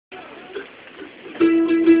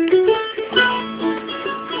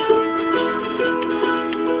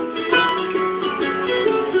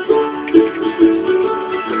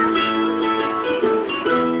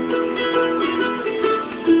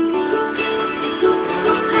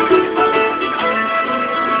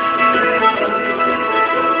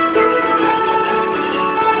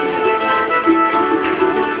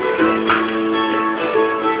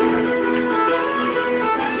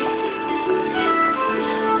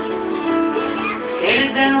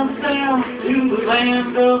down south to the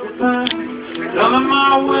land of the pine, coming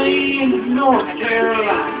my way into North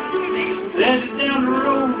Carolina. Set it down the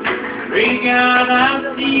road, break out,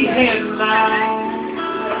 I see headlines.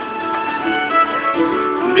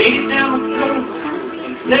 Made it down the coast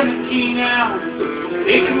in 17 hours,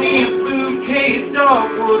 taking me a bouquet of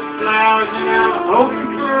dogwood flowers, and I'm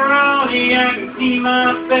hoping for Raleigh I can see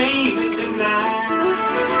my baby tonight.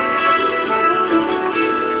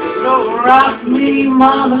 So rock me,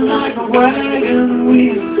 mama, like a wagon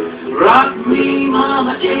wheel. Rock me,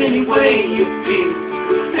 mama, any way you feel.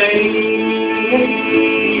 Hey, hey,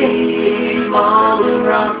 hey, mama,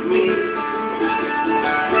 rock me.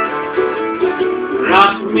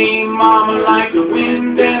 Rock me, mama, like the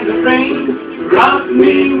wind and the rain. Rock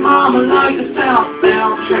me, mama, like a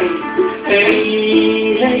southbound train.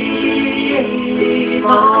 Hey, hey, hey,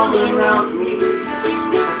 mama, rock me.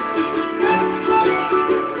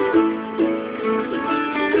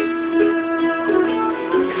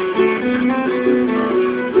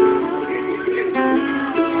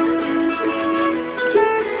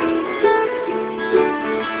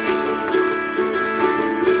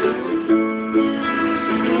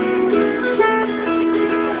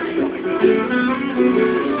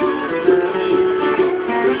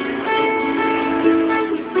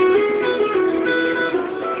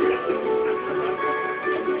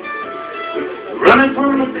 Running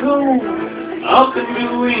from the cold, up in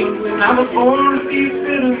New England, I was born to be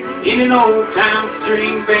fiddle in an old-time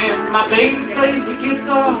string band. My baby plays the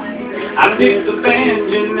guitar, I pick the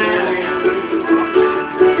banjo now.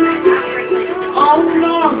 All the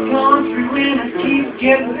North Country winners keep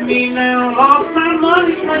getting with me now. Lost my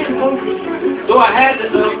money playing poker, so I had to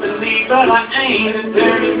up and leave, but I ain't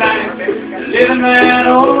turning back, living that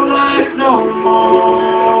old life no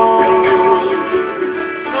more.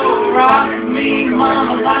 Rock me,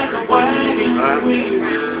 mama, like a wagon wheel.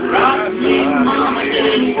 Rock me, mama,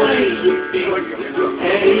 any way you feel.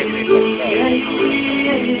 Hey, hey,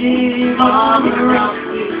 hey, mama, rock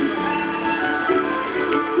me.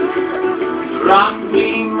 Rock me,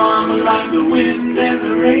 mama, like the wind and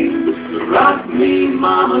the rain. Rock me,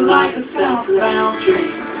 mama, like a southbound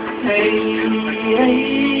train. Hey, hey,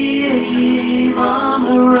 hey,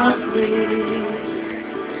 mama, rock me.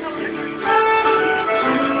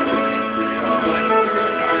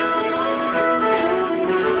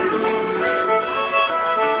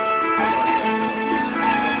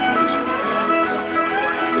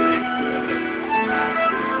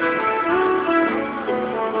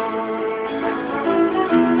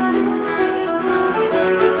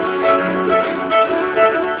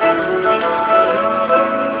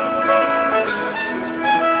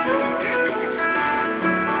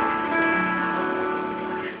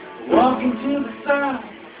 Walking to the south,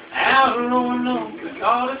 out of Roanoke,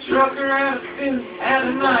 called a trucker out of Philly, had a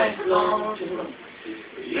nice long trip.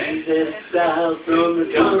 He headed south from the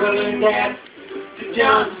Cumberland Gap to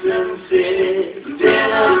Johnson City,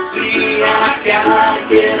 Tennessee. I gotta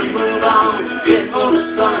get a move on, get for the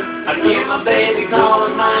sun. I get my baby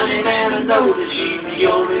calling mine, and I know that she's the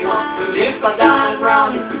only one. But if I die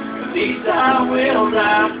wrong, at least I will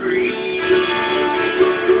die free.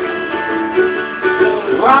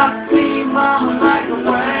 Rock me, mama, like a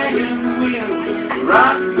wagon wheel.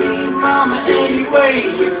 Rock me, mama, any way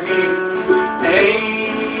you feel. Hey,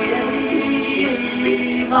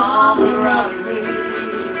 hey, mama, rock me.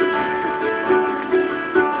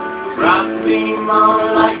 Rock me, mama,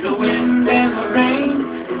 like the wind and the rain.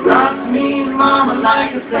 Rock me, mama,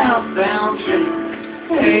 like a southbound train.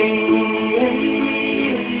 Hey,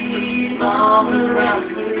 hey, mama, rock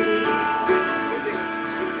me.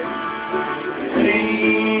 Hey,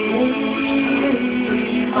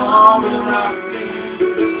 mama, rock me.